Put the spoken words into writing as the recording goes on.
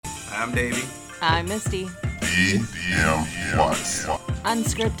I'm Davey. I'm Misty. DM Watts.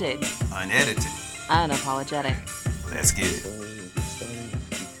 Unscripted. Unedited. Unapologetic. Let's get it.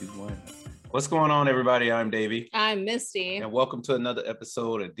 What's going on, everybody? I'm Davey. I'm Misty. And welcome to another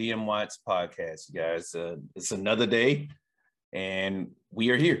episode of DM Watts Podcast, you guys. It's another day, and we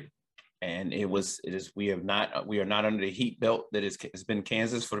are here. And we are not under the heat belt that has been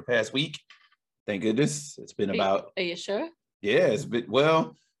Kansas for the past week. Thank goodness. It's been about. Are you sure? Yeah,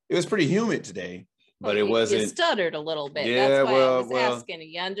 it was pretty humid today, but it wasn't. You stuttered a little bit. Yeah, that's why I was asking.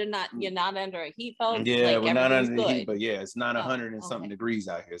 You're not under a heat belt. Yeah, like we're not under the good. heat, but yeah, it's not 100 and something degrees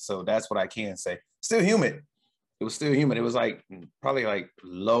out here, so that's what I can say. Still humid. It was still humid. It was probably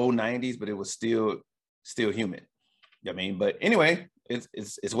low 90s, but it was still humid. I mean, but anyway,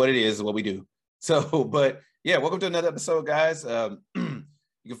 it's what it is, what we do. So, but yeah, welcome to another episode, guys. You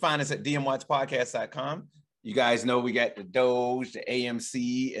can find us at dmwatchpodcast.com. You guys know we got the Doge, the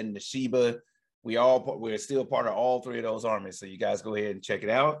AMC, and the Sheba. We're still part of all three of those armies. So you guys go ahead and check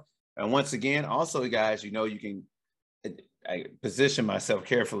it out. And once again, also, guys, you can I position myself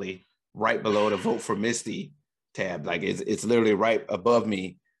carefully right below the Vote for Misty tab. Like it's literally right above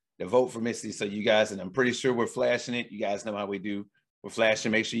me, the Vote for Misty. So you guys, and I'm pretty sure we're flashing it. You guys know how we do. We're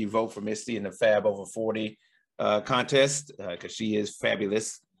flashing. Make sure you vote for Misty in the Fab Over 40 contest because she is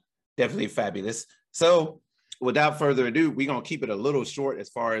fabulous. Definitely fabulous. So without further ado, we're going to keep it a little short as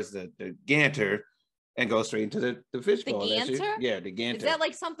far as the Ganter and go straight into the fishbowl. The Ganter? Yeah, the Ganter. Is that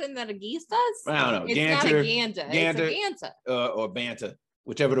like something that a geese does? I don't know. It's not a Ganta. It's a Ganta. Or Banta.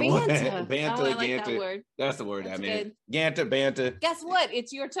 Whichever the one. Banta, I like Ganter. that word. That's the word. That's I mean, good. Ganter, Banta. Guess what?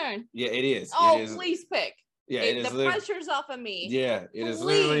 It's your turn. Yeah, it is. Oh, it is. please pick. Yeah, it is. The pressure's off of me. Yeah, it is Please,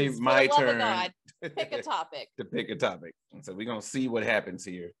 literally my for the love turn. of God, pick a topic. To pick a topic. And so we're going to see what happens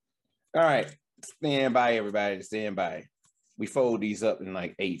here. All right. Stand by, everybody. Stand by. We fold these up in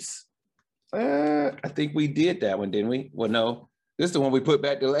like eighths. I think we did that one, didn't we? Well, no. This is the one we put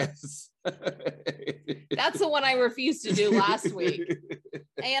back to last. That's the one I refused to do last week.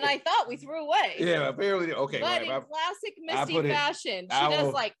 And I thought we threw away. Yeah, apparently. Okay. But right, in classic Misty fashion, she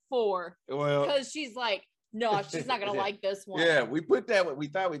does like 4. Well, because she's like, no, she's not going to like this one. Yeah, we put that one. We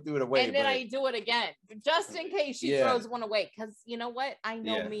thought we threw it away. And then I do it again, just in case she throws one away. Because you know what? I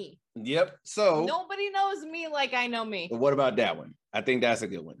know me. Yep. So nobody knows me like I know me. What about that one? I think that's a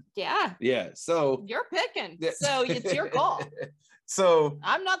good one. Yeah. Yeah. So you're picking. So it's your call. So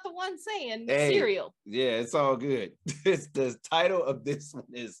I'm not the one saying cereal. Yeah, it's all good. The title of this one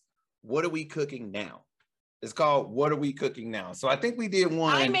is "What Are We Cooking Now?" It's called "What Are We Cooking Now?" So I think we did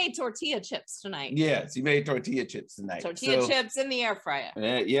one. I made tortilla chips tonight. Yes, you made tortilla chips tonight. Tortilla chips in the air fryer.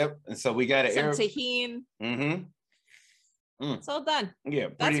 Yep. And so we got some tahini. It's all done. Yeah,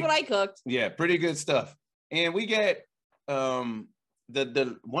 that's what I cooked. Yeah, pretty good stuff. And we get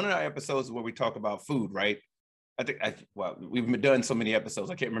the one of our episodes where we talk about food, right? We've done so many episodes.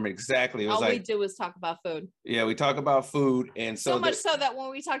 I can't remember exactly. All we do is talk about food. Yeah, we talk about food, and so much so that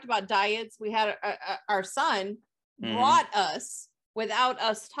when we talked about diets, we had our son brought us, without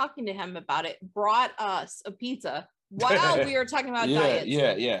us talking to him about it, brought us a pizza while we were talking about diets.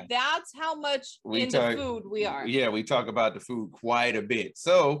 Yeah. That's how much into food we are. Yeah, we talk about the food quite a bit.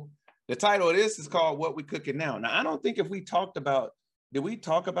 So the title of this is called "What We Cooking Now." Now, I don't think if we talked about. Did we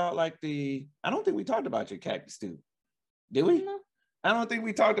talk about I don't think we talked about your cactus stew. Did we? No. I don't think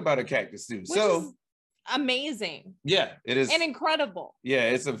we talked about a cactus stew. Which is amazing. Yeah, it is. And incredible. Yeah,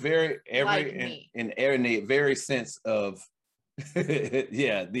 it's a very in a very sense of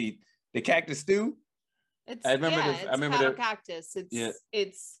the cactus stew. I remember cactus.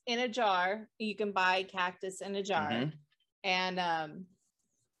 It's in a jar. You can buy cactus in a jar. And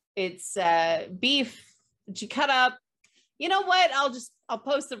it's beef that you cut up. You know what? I'll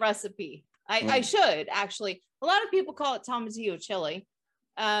post the recipe. I should actually. A lot of people call it tomatillo chili,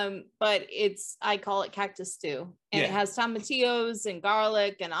 but I call it cactus stew, and it has tomatillos and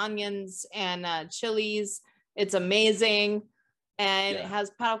garlic and onions and chilies. It's amazing, and it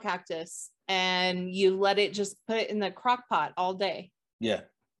has palo cactus, and you let it just put it in the crock pot all day. Yeah,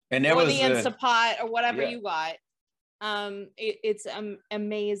 and there was the Instapot or whatever you got. It's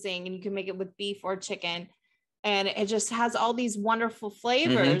amazing, and you can make it with beef or chicken. And it just has all these wonderful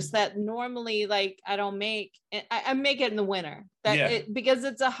flavors that normally, I don't make. I make it in the winter because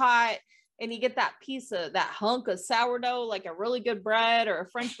it's a hot, and you get that piece of that hunk of sourdough, like a really good bread or a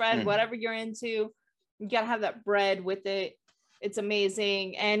French bread, whatever you're into. You gotta have that bread with it. It's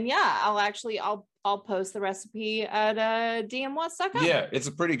amazing. And I'll post the recipe at dmwatts.com. Yeah, it's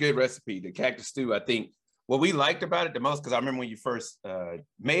a pretty good recipe. The cactus stew, I think. What we liked about it the most, because I remember when you first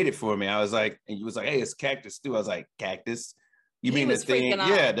made it for me, I was like, and you was like, hey, it's cactus stew. I was like, cactus? You mean the thing?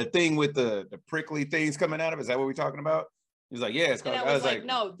 Yeah, the thing with the prickly things coming out of it. Is that what we're talking about? He was like, yeah, it's called. I was like,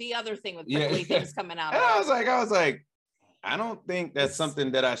 no, the other thing with prickly things coming out of it. I was like, I don't think that's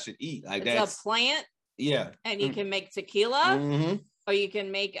something that I should eat. Like that's a plant. Yeah. And you can make tequila, or you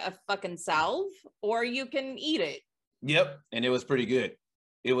can make a fucking salve, or you can eat it. Yep, and it was pretty good.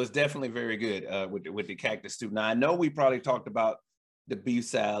 It was definitely very good with the cactus stew. Now I know we probably talked about the beef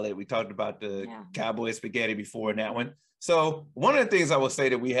salad. We talked about the cowboy spaghetti before in that one. So one of the things I will say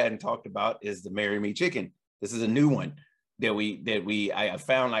that we hadn't talked about is the Marry Me chicken. This is a new one that I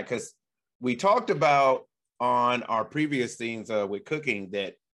found, like, because we talked about on our previous things with cooking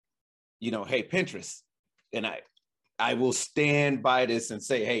that, you know, hey, Pinterest, and I will stand by this and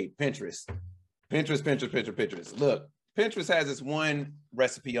say, hey, Pinterest. Look, Pinterest has this one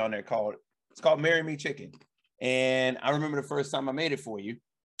recipe on there it's called Marry Me chicken. And I remember the first time I made it for you.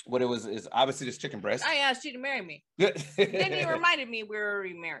 What it was is obviously this chicken breast. I asked you to marry me. Then you reminded me we were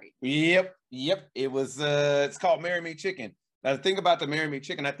already married. Yep. It was it's called Marry Me chicken. Now the thing about the Marry Me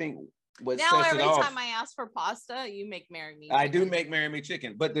chicken, I think what now sets every it off, time I ask for pasta, you make Marry Me chicken. I do make Marry Me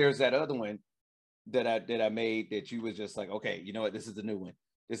chicken, but there's that other one that I made that you was just like, okay, you know what, this is the new one.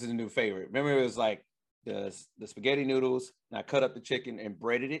 This is a new favorite. Remember, it was like the spaghetti noodles, and I cut up the chicken and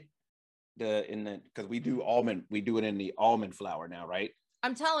breaded it. Because we do it in the almond flour now, right?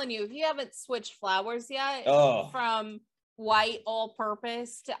 I'm telling you, if you haven't switched flours yet from white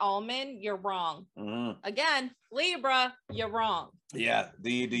all-purpose to almond, you're wrong. Again, Libra, you're wrong. Yeah,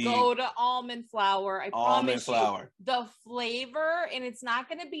 go to almond flour. I promise you, the flavor, and it's not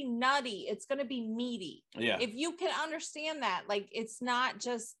going to be nutty. It's going to be meaty. Yeah, if you can understand that, like, it's not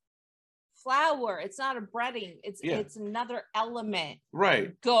just flour, it's not a breading, it's another element.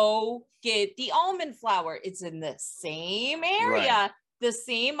 Right. Go get the almond flour. It's in the same area, the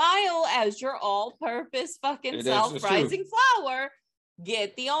same aisle as your all-purpose fucking self-rising flour.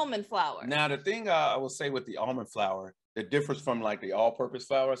 Get the almond flour. Now the thing I will say with the almond flour, the difference from like the all-purpose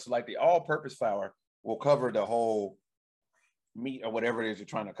flour, so like the all-purpose flour will cover the whole meat or whatever it is you're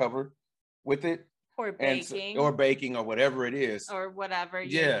trying to cover with it. Or baking. Or baking or whatever it is. Or whatever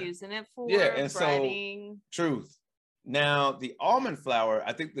you're using it for. Yeah, and breading. So, truth. Now, the almond flour,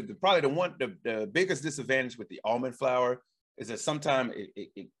 I think that probably the biggest disadvantage with the almond flour is that sometimes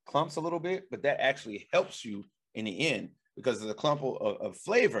it clumps a little bit, but that actually helps you in the end because there's a clump of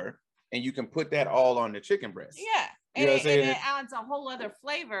flavor, and you can put that all on the chicken breast. Yeah, and it adds a whole other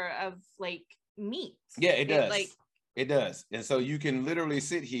flavor of like meat. Yeah, it does. It does, and so you can literally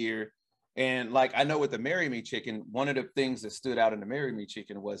sit here. And like, I know with the Marry Me chicken, one of the things that stood out in the Marry Me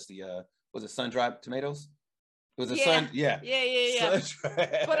chicken was the sun-dried tomatoes. It was Yeah.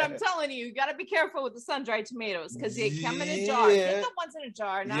 But I'm telling you, you got to be careful with the sun-dried tomatoes because they come in a jar. Get the ones in a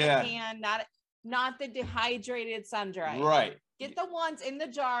jar, not a can, not the dehydrated sun-dried. Right. Get the ones in the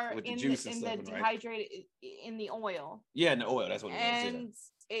jar with the juice in the dehydrated in the oil. Yeah, in the oil. That's what it is.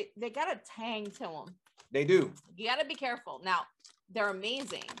 And they got a tang to them. They do. You got to be careful. Now, they're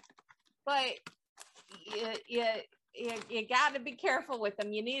amazing. But you got to be careful with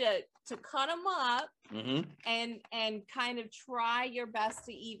them. You need to cut them up and kind of try your best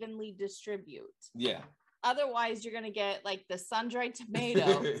to evenly distribute. Yeah. Otherwise, you're going to get like the sun-dried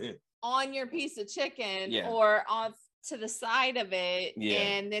tomato on your piece of chicken or off to the side of it. Yeah.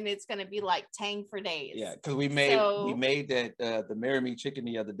 And then it's going to be like tang for days. Yeah. Because we made that the Marry Me chicken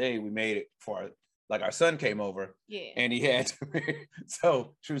the other day. We made it for like our son came over, and he had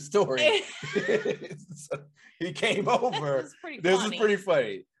so true story. So he came over. This is pretty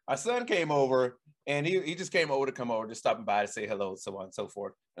funny. Our son came over, and he just came over just stopping by to say hello, so on and so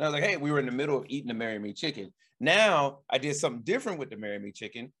forth. And I was like, hey, we were in the middle of eating the Marry Me chicken. Now I did something different with the Marry Me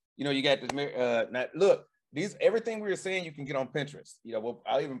chicken. You know, you got this. Now look, everything we were saying you can get on Pinterest. You know,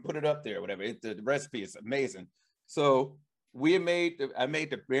 I'll even put it up there. Whatever. The recipe is amazing. So. I made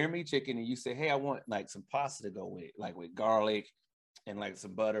the Marry Me chicken, and you say, hey, I want like some pasta to go with it, like with garlic and like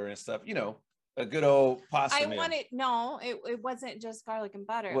some butter and stuff, you know, a good old pasta meal. It wasn't just garlic and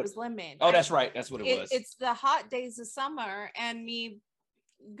butter. It was lemon. Oh, that's right. That's what it was. It's the hot days of summer, and me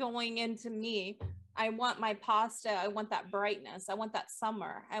going into I want my pasta. I want that brightness. I want that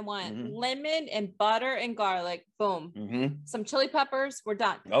summer. I want lemon and butter and garlic. Boom. Some chili peppers. We're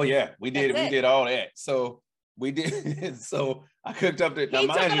done. Oh yeah, we did all that. So we did. So I cooked up the. He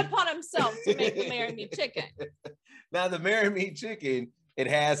took it upon himself to make the Marry Me chicken. Now the Marry Me chicken, it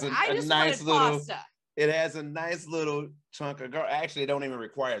has a nice little. Pasta. It has a nice little chunk of garlic. Actually, it don't even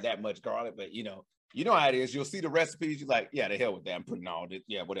require that much garlic, but you know how it is. You'll see the recipes. You're like, yeah, the hell with that. I'm putting all this.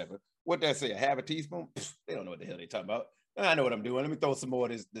 Yeah, whatever. What that say? A half a teaspoon? Pfft, they don't know what the hell they talking about. I know what I'm doing. Let me throw some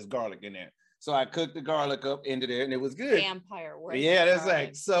more of this garlic in there. So I cooked the garlic up into there, and it was good. Vampire work. Yeah, that's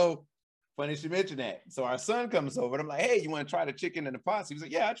like so. Funny she mentioned that. So our son comes over, and I'm like, "Hey, you want to try the chicken and the pasta?" He was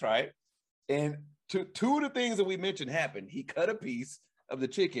like, "Yeah, I tried." And two of the things that we mentioned happened. He cut a piece of the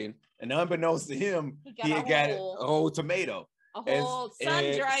chicken, and unbeknownst to him, he had got a whole tomato. A whole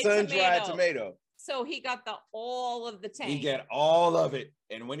sun-dried tomato. So he got all of the tank. He got all of it.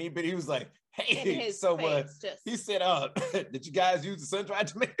 And when he was like, hey, so what? He said, did you guys use the sun-dried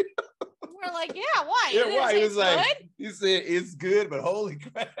tomato? We're like, yeah, why? Yeah, why? He was like, he said, it's good, but holy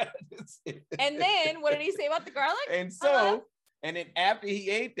crap. And then what did he say about the garlic? And so, and then after he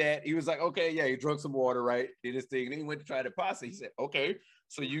ate that, he was like, okay, yeah, he drank some water, right? Did his thing. And then he went to try the pasta. He said, okay.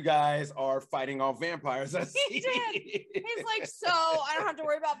 So you guys are fighting off vampires. I see. He did. He's like, so I don't have to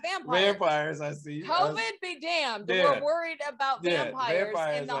worry about vampires. Vampires, I see. COVID be damned. Yeah. We're worried about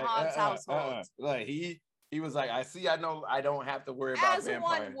vampires in the Hobbs household. Like he was like, I see. I know. I don't have to worry about vampires. As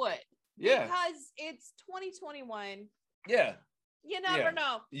one would. Yeah. Because it's 2021. Yeah. You never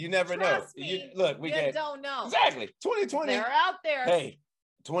know. You never know. Me, you don't know. Exactly. 2020. They're out there. Hey.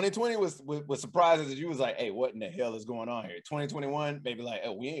 2020 was surprises that you was like, hey, what in the hell is going on here? 2021, maybe like,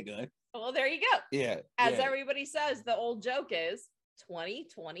 oh, we ain't done. Well, there you go. Yeah. As everybody says, the old joke is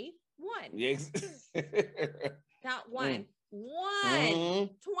 2021. Yes. Not one. One.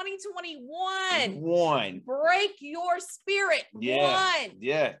 2021. One. Break your spirit. Yeah. One.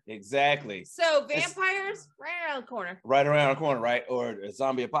 Yeah, exactly. So vampires, right around the corner. Right around the corner, right? Or a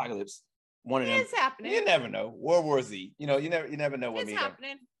zombie apocalypse. One of them. It's happening. You never know. World War Z. You never know what it's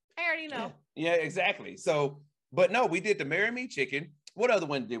happening. I already know. Yeah, exactly. So, but no, we did the Marry Me chicken. What other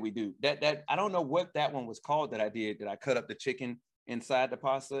one did we do? That I don't know what that one was called that I did. That I cut up the chicken inside the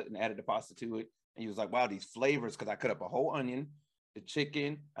pasta and added the pasta to it. And he was like, wow, these flavors, because I cut up a whole onion, the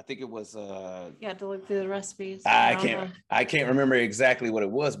chicken. I think it was you have to look through the recipes. I can't remember exactly what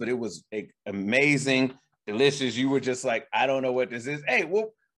it was, but it was amazing, delicious. You were just like, I don't know what this is. Hey,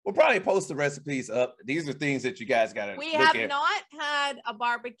 we'll probably post the recipes up. These are things that you guys got to We have not had a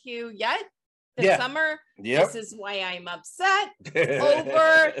barbecue yet this summer. Yep. This is why I'm upset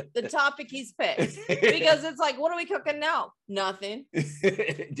over the topic he's picked. Because it's like, what are we cooking now? Nothing.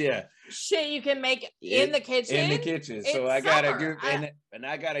 Yeah. Shit you can make in the kitchen. In the kitchen. So I got to get, and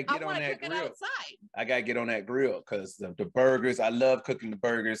I got to get on that grill. I got to get on that grill because the burgers, I love cooking the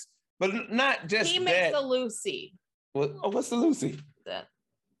burgers. But not just He makes the Lucy. What's the Lucy?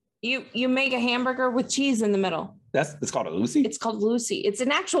 You make a hamburger with cheese in the middle. It's called a Lucy? It's called Lucy. It's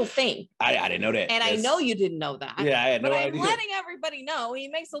an actual thing. I didn't know that. And I know you didn't know that. Yeah, I had no idea. But I'm letting everybody know he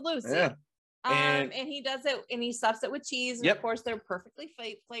makes a Lucy. Yeah. And he does it and he stuffs it with cheese. And of course, they're perfectly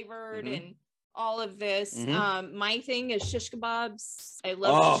flavored and all of this. My thing is shish kebabs. I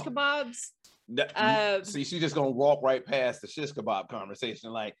love shish kebabs. See, she's just gonna walk right past the shish kebab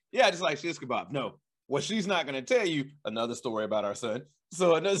conversation. Like, yeah, I just like shish kebab. No, what she's not gonna tell you, another story about our son.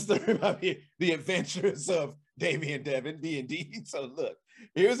 So another story about the adventures of Damian Devin, D&D. So look,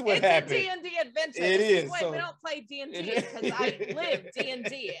 here's what happened. It's a D&D adventure. It is. Wait, we don't play D&D because I live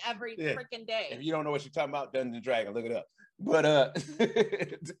D&D every freaking day. If you don't know what you're talking about, Dungeons & Dragons, look it up. But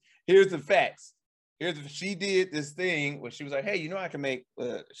here's the facts. She did this thing where she was like, hey, I can make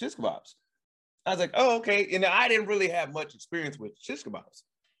shish kebabs. I was like, oh, okay. And I didn't really have much experience with shish kebabs.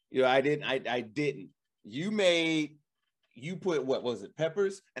 I didn't. You put, what was it,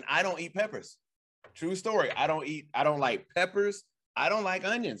 peppers? And I don't eat peppers. True story. I don't like peppers. I don't like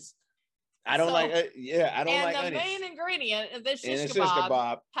onions. I don't like onions. And the main ingredient of this shish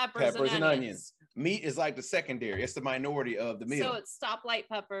kebab, peppers and onions. Meat is like the secondary. It's the minority of the meal. So it's stoplight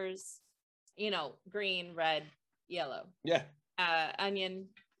peppers, green, red, yellow. Yeah. Onion,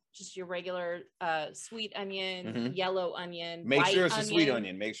 just your regular sweet onion, yellow onion. Make sure it's a sweet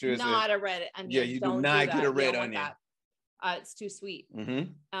onion. Make sure it's not a red onion. Yeah, you do not get a red onion. It's too sweet.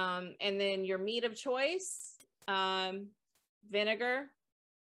 And then your meat of choice, vinegar,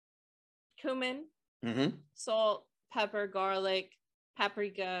 cumin, salt, pepper, garlic,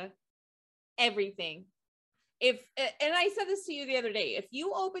 paprika, everything. And I said this to you the other day, if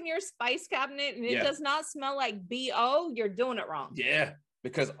you open your spice cabinet and it does not smell like BO, you're doing it wrong. Yeah,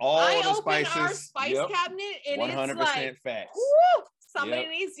 because all the spices. I open our spice cabinet and 100% it's like, facts. Somebody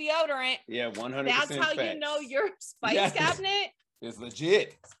needs deodorant. Yeah, 100%. That's how you know your spice cabinet is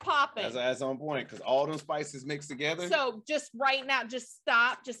legit. It's popping. That's on point because all those spices mixed together. So just right now, just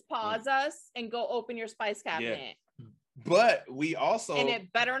stop, just pause us and go open your spice cabinet. Yeah. But we also, and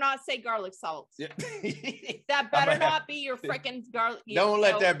it better not say garlic salt. Yeah. That better not be your freaking garlic. Don't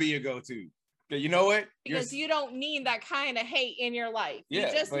let that be your go-to. You know what? Because you don't need that kind of hate in your life. You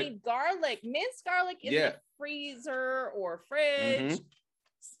just need garlic. Minced garlic in the freezer or fridge.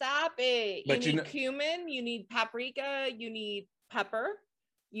 Stop it. But you need cumin, you need paprika, you need pepper,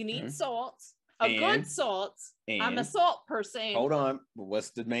 you need salt. Good salt. I'm a salt person. Hold on.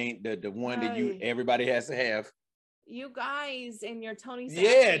 What's the main the one that everybody has to have? You guys and your Tony Chachere's.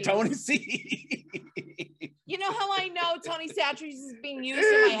 Yeah, Tony C. You know how I know Tony Chachere's is being used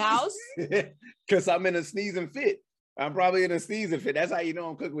in my house? Because I'm in a sneezing fit. I'm probably in a sneezing fit. That's how you know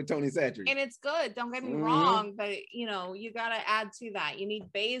I'm cooking with Tony Chachere's. And it's good. Don't get me wrong, but you got to add to that. You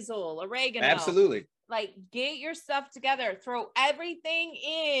need basil, oregano. Absolutely. Like, get your stuff together. Throw everything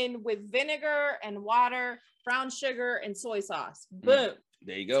in with vinegar and water, brown sugar, and soy sauce. Boom.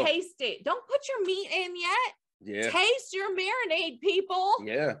 There you go. Taste it. Don't put your meat in yet. Yeah. Taste your marinade, people.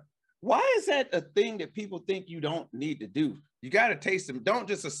 Yeah. Why is that a thing that people think you don't need to do? You got to taste them. Don't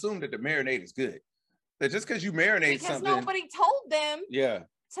just assume that the marinade is good. That just because you marinate something. Because nobody told them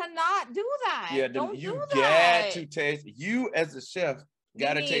to not do that. Yeah, don't do that. Got to taste. You as a chef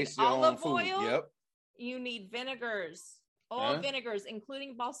got to taste your own food. Oil. Yep. You need vinegars, all vinegars,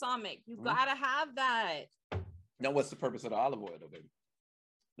 including balsamic. You gotta have that. Now, what's the purpose of the olive oil, though, baby?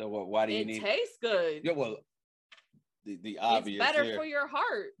 No, why do you need? It tastes good. Yeah, well, the obvious. It's better for your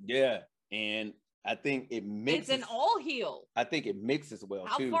heart. Yeah, and I think it mixes. It's an all heal. I think it mixes well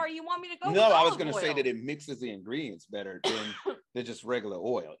too. How far you want me to go? No, I was going to say that it mixes the ingredients better than just regular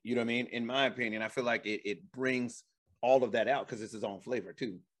oil. You know what I mean? In my opinion, I feel like it brings all of that out because it's its own flavor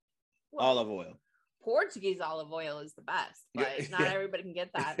too. Well, olive oil. Portuguese olive oil is the best, but not everybody can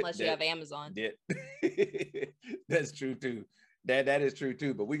get that unless you have Amazon. Yeah. That's true too. That is true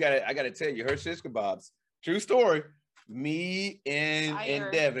too. But I gotta tell you, her shish kebabs, true story. Me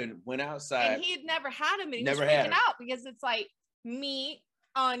and Devin went outside. And he had never had them, and he was freaking out because it's like meat,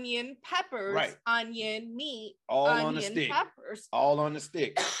 onion, peppers, onion, meat, all onion, on the stick. Peppers. All on the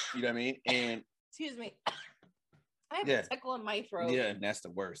stick. You know what I mean? And excuse me. I have a tickle in my throat. Yeah, and that's the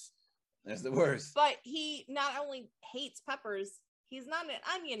worst. That's the worst. But he not only hates peppers, he's not an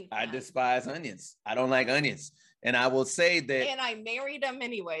onion fan. I despise onions. I don't like onions. And I will say that. And I married him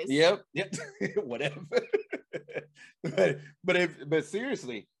anyways. Yep. Whatever. but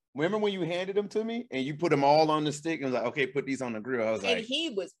seriously, remember when you handed them to me and you put them all on the stick and was like, okay, put these on the grill. I was like,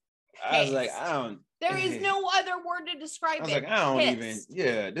 he was pissed. I was like, I don't. There is no other word to describe it. I was like, I don't even.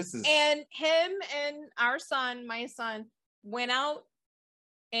 Yeah, this is. And him and my son, went out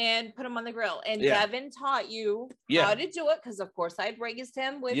and put them on the grill. And Devin taught you how to do it because, of course, I'd raised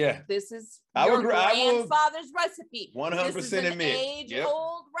him with this is your grandfather's recipe. 100% admit.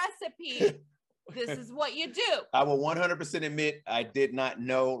 Age-old recipe. This is what you do. I will 100% admit I did not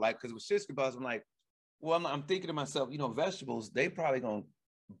know, like, because with shish kebabs, I'm like, well, I'm thinking to myself, vegetables, they probably going to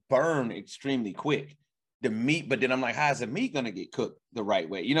burn extremely quick. The meat, but then I'm like, how's the meat going to get cooked the right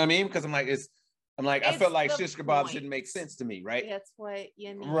way? You know what I mean? Because I felt like shish kebabs didn't make sense to me, right? That's what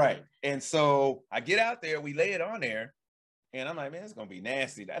you need. Right. And so I get out there, we lay it on there, and I'm like, man, it's going to be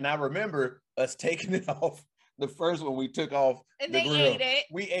nasty. And I remember us taking it off. The first one we took off and they ate it.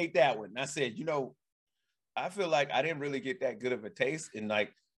 We ate that one. And I said, I feel like I didn't really get that good of a taste. And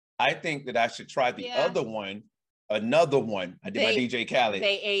like, I think that I should try the other one, another one. I did my DJ Khaled.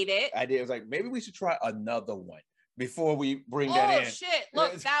 They ate it. I did. I was like, maybe we should try another one before we bring that in. Oh shit!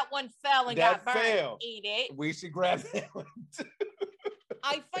 Look, that one fell and got burned. Eat it. We should grab that one too.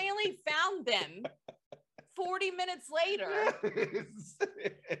 I finally found them 40 minutes later.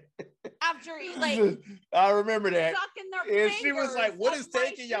 After I remember that. Sucking their and she was like, what is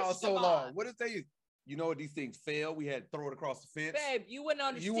taking y'all so long? What is taking? You know what, these things fail. We had to throw it across the fence. Babe, you wouldn't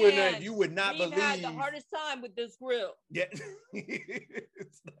understand. You would not believe. We had the hardest time with this grill. Yeah.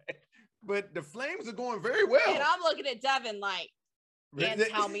 But the flames are going very well. And I'm looking at Devin like, and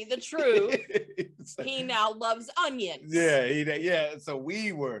tell me the truth. He now loves onions. Yeah. So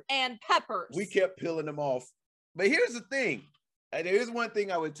and peppers. We kept peeling them off. But here's the thing. And there's one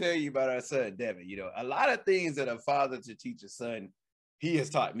thing I would tell you about our son, Devin. A lot of things that a father should teach a son, he has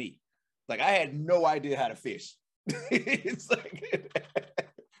taught me. Like, I had no idea how to fish. It's like,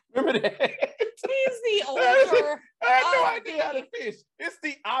 remember that? He's the older. I had no idea how to fish. It's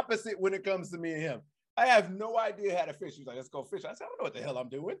the opposite when it comes to me and him. I have no idea how to fish. He's like, let's go fish. I said, I don't know what the hell I'm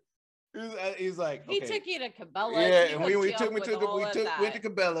doing. He's like, okay. He took you to Cabela's. Yeah, and we went to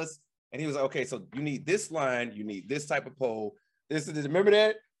Cabela's, and he was like, okay, so you need this line, you need this type of pole. Remember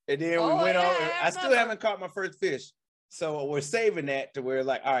that? And then we went on. I still haven't caught my first fish. So we're saving that to where,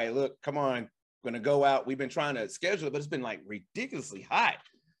 like, all right, look, come on, we're going to go out. We've been trying to schedule it, but it's been like ridiculously hot.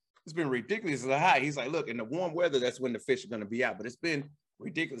 It's been ridiculously hot. He's like, look, in the warm weather, that's when the fish are going to be out, but it's been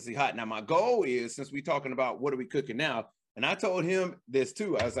ridiculously hot. Now, my goal is, since we're talking about what are we cooking now, and I told him this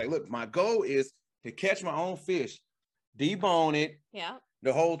too. I was like, look, my goal is to catch my own fish, debone it,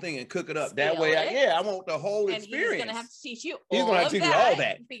 the whole thing and cook it up. That way, I want the whole experience. He's gonna have to teach you. He's gonna have to teach you all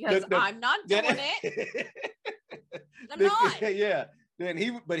that because I'm not doing it. I'm not. Yeah. Then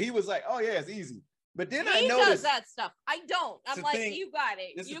he was like, "Oh yeah, it's easy." But then he does that stuff. I don't. I'm like, you got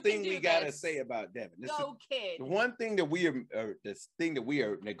it. This is the thing we gotta say about Devin. Kid. The one thing that we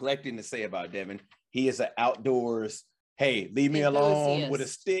are neglecting to say about Devin, he is an outdoors. Hey, leave me alone with a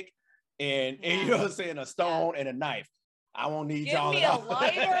stick and you know what I'm saying, a stone and a knife. I won't need y'all. Give me a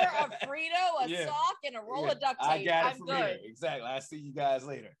lighter, a Frito, a sock, and a roll of duct tape. I got it from here. Exactly. I see you guys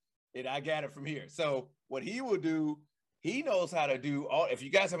later. And I got it from here. So what he will do, he knows how to do all. If you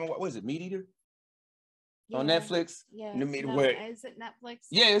guys haven't, what is it, Meat Eater? Yeah. On Netflix? Yeah. Is it Netflix?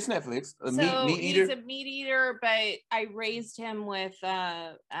 Yeah, it's Netflix. Meat Eater. He's a meat eater, but I raised him with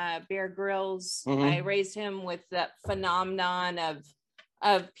Bear Grylls. Mm-hmm. I raised him with that phenomenon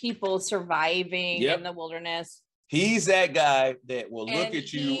of people surviving in the wilderness. He's that guy that will look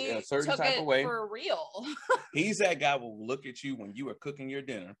at you in a certain type of way. For real. He's that guy who will look at you when you are cooking your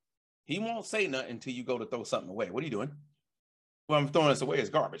dinner. He won't say nothing until you go to throw something away. What are you doing? Well, I'm throwing this away as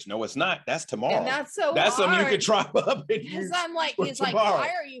garbage. No, it's not. That's tomorrow. And that's something you can chop up. Because I'm like, he's tomorrow. Like,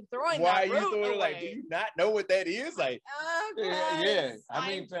 why are you throwing that fruit away? Like, do you not know what that is? Like, yeah.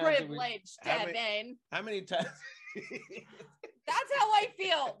 I'm privileged, Devin. How many times? That's how I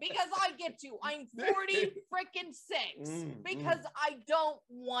feel because I get to. I'm 40 freaking 6 because I don't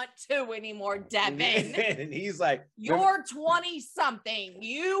want to anymore, Devin. And he's like, you're 20 something.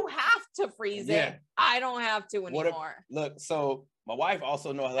 You have to freeze it. I don't have to anymore. Look, so my wife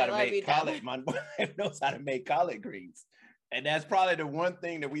also knows how to make collard. My wife knows how to make collard greens. And that's probably the one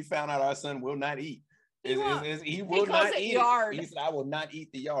thing that we found out our son will not eat. He will not eat yard. He said, I will not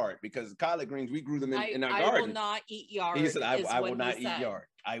eat the yard because collard greens, we grew them in our garden. I will not eat yard. He said, I will not eat yard.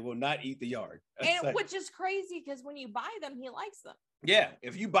 I will not eat the yard. And which is crazy because when you buy them, he likes them. Yeah.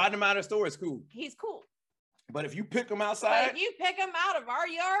 If you buy them out of the store, it's cool. He's cool. But if you pick them outside. But if you pick them out of our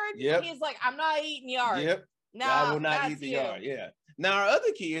yard, he's like, I'm not eating yard. Yep. No, I will not eat the yard. Yeah. Now our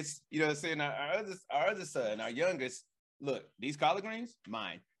other kids, you know what I'm saying? Our other son, our youngest, look, these collard greens,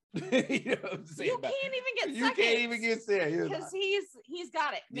 mine. You can't even get seconds. You can't even get there because he's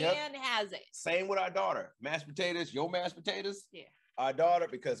got it. Man has it. Same with our daughter. Mashed potatoes, your mashed potatoes. Yeah. Our daughter,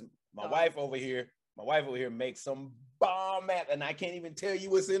 because my wife over here makes some bomb and I can't even tell you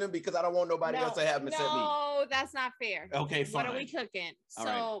what's in them because I don't want nobody else to have them except me. No, that's not fair. Okay, fine. What are we cooking?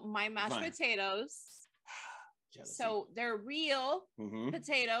 My mashed potatoes. Jealousy. So they're real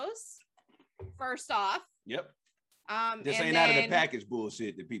potatoes. First off. Yep. This ain't out of the package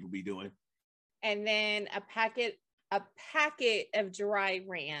bullshit that people be doing. And then a packet of dry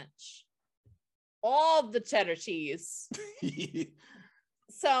ranch, all the cheddar cheese. Repeat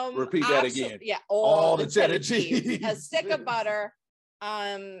that again. Yeah, all the cheddar cheese. A stick of butter,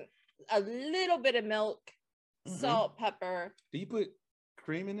 a little bit of milk, salt, pepper. Do you put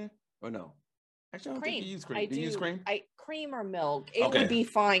cream in it or no? Actually, I don't think you use cream. Do you use cream? Cream or milk. It would be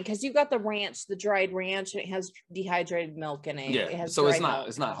fine because you got the ranch, the dried ranch, and it has dehydrated milk in it. Yeah. It has so it's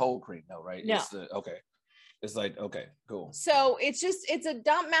not whole cream though, right? No. Okay. It's like, okay, cool. So it's a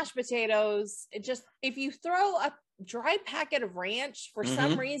dump mashed potatoes. If you throw a dry packet of ranch, for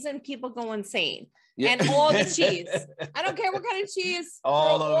some reason, people go insane. Yeah. And all the cheese. I don't care what kind of cheese.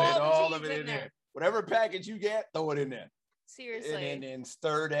 All of it in there. Whatever package you get, throw it in there. Seriously. And then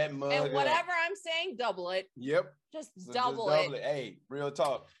stir that mug. And whatever I'm saying, double it. Yep. Just double it. Hey, real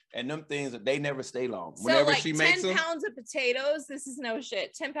talk. And them things, they never stay long. So whenever she makes 10 pounds of potatoes, this is no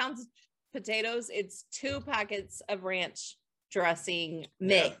shit. 10 pounds of potatoes, it's 2 packets of ranch dressing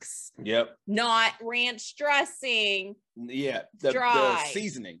mix. Yep. Not ranch dressing. Yeah. The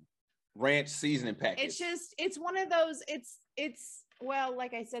seasoning. Ranch seasoning package. It's one of those, it's well,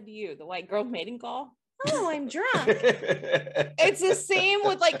 like I said to you, the white girl mating call. Oh, I'm drunk. It's the same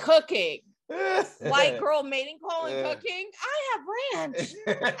with like cooking. White girl mating call and cooking. I have ranch.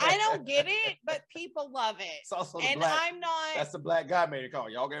 I don't get it, but people love it. It's also I'm not. That's the black guy mating call.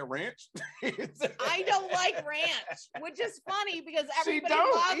 Y'all get ranch? I don't like ranch, which is funny because everybody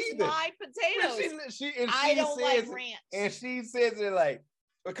loves my potatoes. I don't like ranch. And she says it like,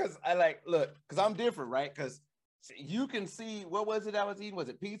 because I'm different, right? Because you can see, what was it I was eating? Was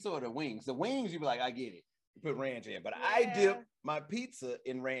it pizza or the wings? The wings, you be like, I get it. You put ranch in, but I dip my pizza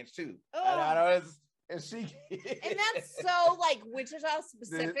in ranch too. And that's so like Wichita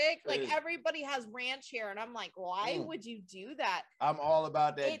specific. Like everybody has ranch here, and I'm like, why would you do that? I'm all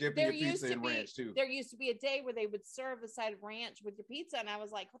about that dipping your pizza in ranch too. There used to be a day where they would serve a side of ranch with your pizza, and I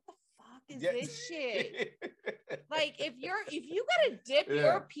was like, what the fuck is this shit? Like if you gotta dip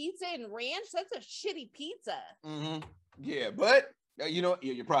your pizza in ranch, that's a shitty pizza. Yeah, but You know,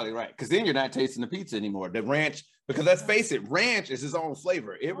 you're probably right. Because then you're not tasting the pizza anymore. The ranch, because let's face it, ranch is its own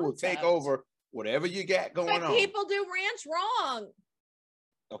flavor. It will take over whatever you got going on. People do ranch wrong.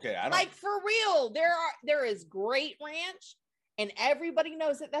 Okay, I don't. Like, for real, there is great ranch, and everybody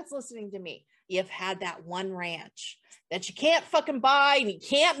knows it that's listening to me. You've had that one ranch that you can't fucking buy and you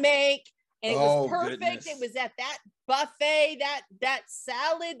can't make, and it was perfect. Goodness. It was at that buffet, that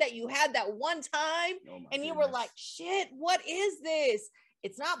salad that you had that one time, and you were like, shit, what is this?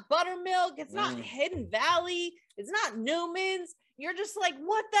 It's not buttermilk. It's not Hidden Valley. It's not Newman's. You're just like,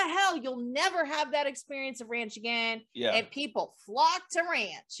 what the hell? You'll never have that experience of ranch again. Yeah. And people flock to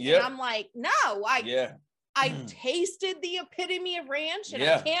ranch. Yep. And I'm like, no, I tasted the epitome of ranch, and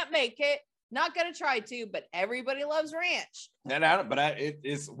I can't make it. Not gonna try to, but everybody loves ranch.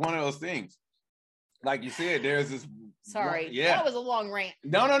 It's one of those things. Like you said, there's this. Sorry, that was a long rant.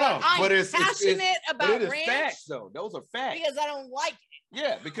 No. But I'm passionate about ranch. Facts, though. Those are facts. Because I don't like it.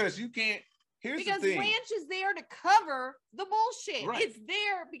 Yeah, because you can't. Because ranch is there to cover the bullshit. Right. It's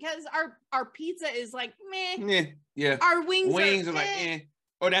there because our pizza is like meh. Yeah. Our wings are like eh.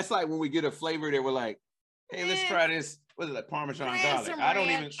 Or that's like when we get a flavor that we're like, hey, let's try this. What is it, like Parmesan garlic? I don't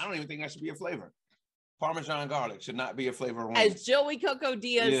even think that should be a flavor. Parmesan garlic should not be a flavor of wings. As Joey Coco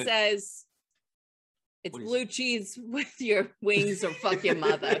Diaz says, it's blue cheese with your wings or fuck your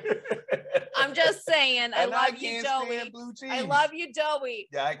mother. I'm just saying, I love you, Joey. I love you, Joey.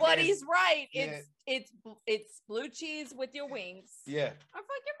 Yeah, but he's right. It's blue cheese with your wings. Yeah. Or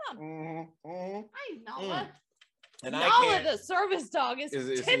fuck your mom. I know it. And Nala, the service dog, is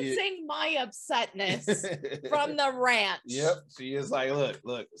tensing my upsetness from the ranch. Yep. She is like,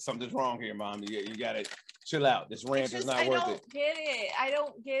 look, something's wrong here, Mom. You got to chill out. This ranch is not worth it. I don't get it. I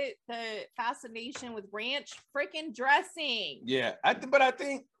don't get the fascination with ranch freaking dressing. Yeah. But I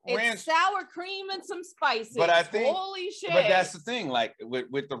think ranch, it's sour cream and some spices. But I think, holy shit. But that's the thing. Like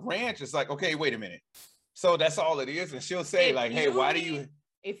with the ranch, it's like, okay, wait a minute. So that's all it is. And she'll say hey, why do you...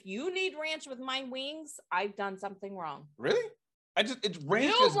 If you need ranch with my wings, I've done something wrong. Really? Ranch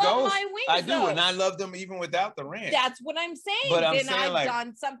just goes. My wings, I do, though. And I love them even without the ranch. That's what I'm saying. But I've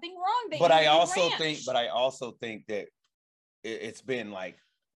done something wrong. But I also think that it's been like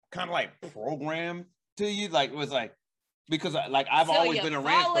kind of like programmed to you. Like it was like because I've always been a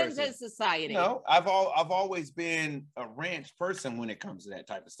ranch person. Into society. No, I've always been a ranch person when it comes to that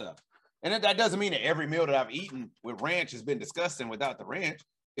type of stuff. And that doesn't mean that every meal that I've eaten with ranch has been disgusting without the ranch.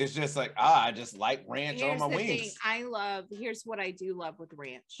 It's just like, I just like ranch on my wings. Here's what I do love with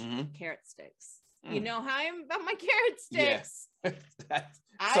ranch. Carrot sticks. You know how I'm about my carrot sticks. Yeah.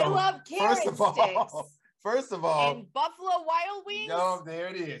 I love carrot sticks. First of all. And Buffalo Wild Wings. No, there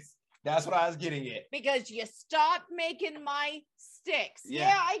it is. That's what I was getting at. Because you stopped making my sticks.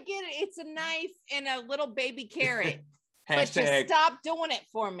 Yeah, I get it. It's a knife and a little baby carrot. But you stop doing it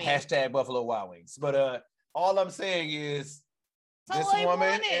for me. # Buffalo Wild Wings. But all I'm saying is this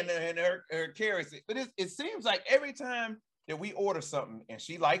woman and her carrots. But it seems like every time that we order something and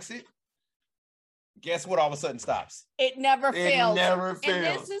she likes it, guess what all of a sudden stops? It never fails. It never fails.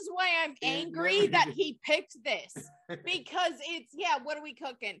 And this is why I'm angry that he picked this. Because it's, what are we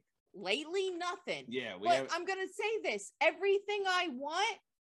cooking? Lately, nothing. Yeah. I'm going to say this. Everything I want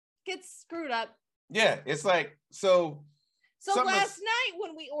gets screwed up. Yeah, it's like, so last night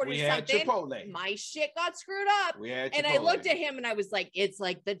when we ordered something, Chipotle. My shit got screwed up. And I looked at him and I was like, it's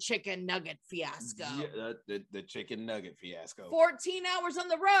like the chicken nugget fiasco. Yeah, the chicken nugget fiasco. 14 hours on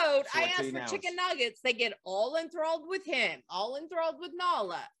the road. I asked for chicken nuggets. They get all enthralled with him, all enthralled with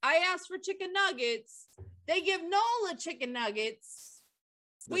Nala. I asked for chicken nuggets. They give Nala chicken nuggets.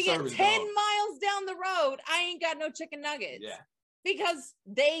 We get 10 miles down the road. I ain't got no chicken nuggets. Yeah. Because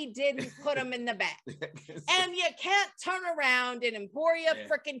they didn't put them in the back. And you can't turn around in Emporia,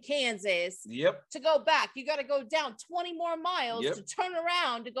 freaking Kansas to go back. You got to go down 20 more miles to turn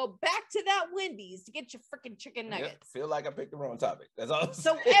around to go back to that Wendy's to get your freaking chicken nuggets. Feel like I picked the wrong topic. That's all.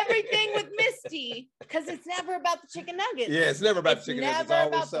 So everything with Misty, because it's never about the chicken nuggets. Yeah, it's never about the chicken nuggets. It's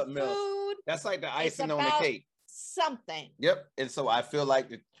always something else. That's like the icing on the cake. Something. Yep. And so I feel like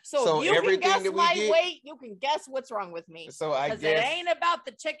So you can guess my weight, you can guess what's wrong with me. So I guess it ain't about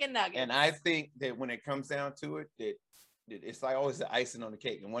the chicken nuggets. And I think that when it comes down to it, that it's like always the icing on the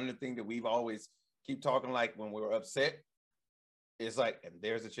cake. And one of the things that we've always keep talking like when we're upset is like, and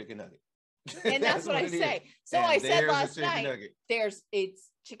there's a chicken nugget. And that's what I say. So I said last night,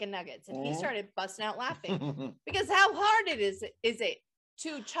 it's chicken nuggets. And he started busting out laughing. Because how hard is it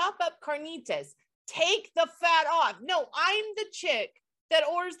to chop up carnitas, take the fat off? No, I'm the chick that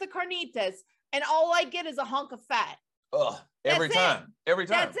orders the carnitas and all I get is a hunk of fat. Every time.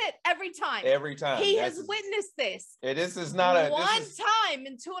 That's it. Every time. He has witnessed this. This is not one time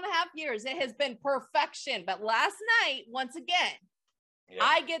in 2.5 years. It has been perfection. But last night, once again,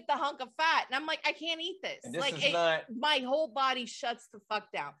 I get the hunk of fat, and I'm like, I can't eat this. And this is not, my whole body shuts the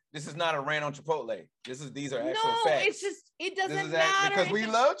fuck down. This is not a rant on Chipotle. These are actual facts. It's just it doesn't matter because we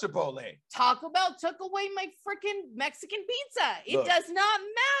love Chipotle. Taco Bell took away my freaking Mexican pizza. It does not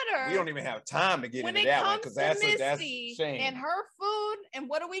matter. We don't even have time to get into that one because that's a shame. And her food and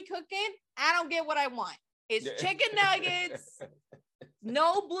what are we cooking? I don't get what I want. It's chicken nuggets,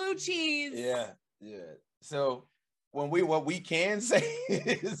 no blue cheese. Yeah. So. What we can say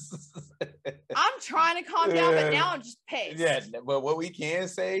is I'm trying to calm down, but now I'm just pissed. Yeah, but what we can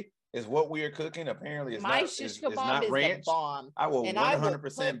say is what we are cooking apparently is my shish kebab is the bomb. I will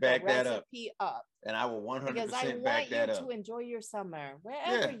 100% back that up. And I will 100% back that up. Because I want you to enjoy your summer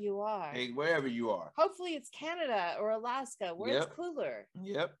wherever you are. Hey, wherever you are. Hopefully it's Canada or Alaska where it's cooler.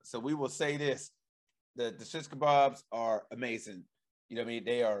 Yep. So we will say this: the shish kebabs are amazing. You know what I mean?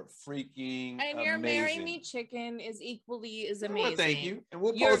 They are freaking amazing. And your Marry Me chicken is equally as amazing. Well, thank you.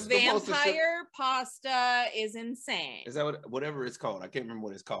 And your vampire pasta is insane. Is that whatever it's called? I can't remember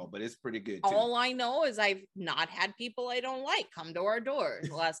what it's called, but it's pretty good too. All I know is I've not had people I don't like come to our door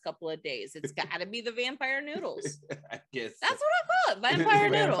the last couple of days. It's got to be the vampire noodles. I guess that's what I call it. Vampire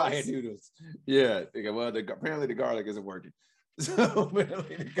noodles. Vampire noodles. Yeah. Well, apparently the garlic isn't working. So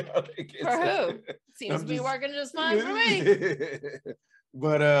apparently the garlic is. For who? Seems to be working just fine for me.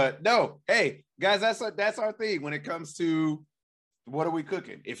 But no, hey guys, that's our thing when it comes to what are we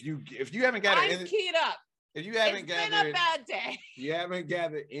cooking. If you haven't got I'm keyed up. If you haven't it's been a bad day. You haven't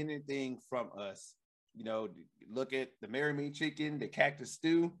gathered anything from us, look at the Marry Me chicken, the cactus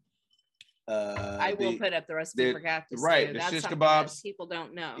stew. I will put up the recipe for cactus stew. Right, the shish kebabs. People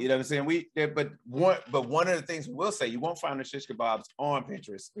don't know. You know what I'm saying? But one of the things we'll say, you won't find the shish kebabs on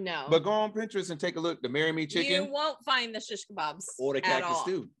Pinterest. No. But go on Pinterest and take a look. The Marry Me chicken. You won't find the shish kebabs or the cactus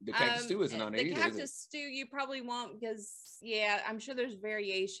stew. The cactus stew isn't on there either. The cactus stew you probably won't because I'm sure there's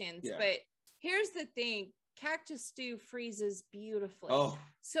variations. Yeah. But here's the thing. Cactus stew freezes beautifully. Oh.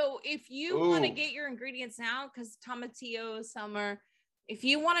 So if you want to get your ingredients now, because tomatillo, summer, if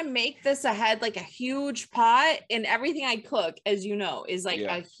you want to make this ahead, like a huge pot, and everything I cook, as you know, is like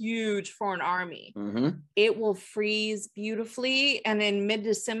a huge foreign army. Mm-hmm. It will freeze beautifully. And in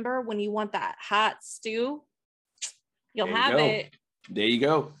mid-December, when you want that hot stew, you'll have it. There you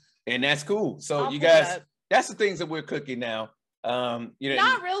go. And that's cool. So you guys, that's the things that we're cooking now. Not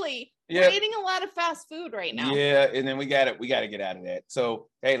really. We're eating a lot of fast food right now. Yeah, and then we got to get out of that. So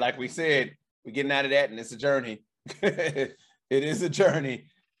hey, like we said, we're getting out of that, and it's a journey. It is a journey.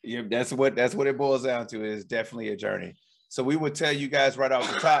 Yeah, that's what it boils down to. Is definitely a journey. So we would tell you guys right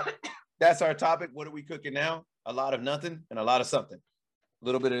off the top. That's our topic. What are we cooking now? A lot of nothing and a lot of something. A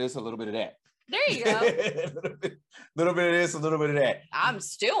little bit of this, a little bit of that. There you go. little bit of this, a little bit of that. I'm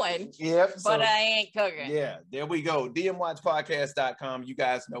stewing. Yep. But I ain't cooking. Yeah, there we go. DMWatchPodcast.com. You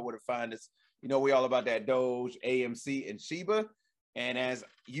guys know where to find us. You know we all about that Doge, AMC, and Sheba. And as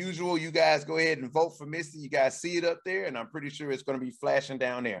usual, you guys go ahead and vote for Misty. You guys see it up there, and I'm pretty sure it's going to be flashing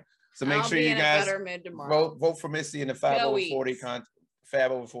down there. So make sure you guys vote for Misty in the 5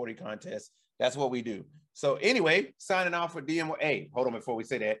 over 40 contest. That's what we do. So anyway, signing off for DM. Hey, hold on before we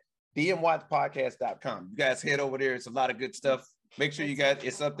say that. DMWatchPodcast.com. You guys head over there. It's a lot of good stuff. Make sure you guys,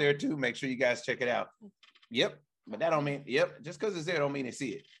 it's up there too. Make sure you guys check it out. Yep. But that don't mean, just because it's there don't mean they see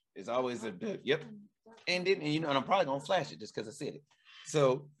it. It's always yep. And then, and I'm probably going to flash it just because I said it.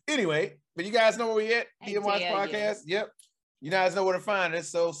 So anyway, but you guys know where we at. DM Watch Podcast. Yep. You guys know where to find us.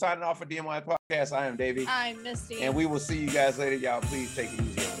 So signing off for DM Watch Podcast. I am Davey. I'm Misty. And we will see you guys later. Y'all please take it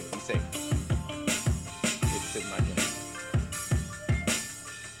easy. Be safe. It's my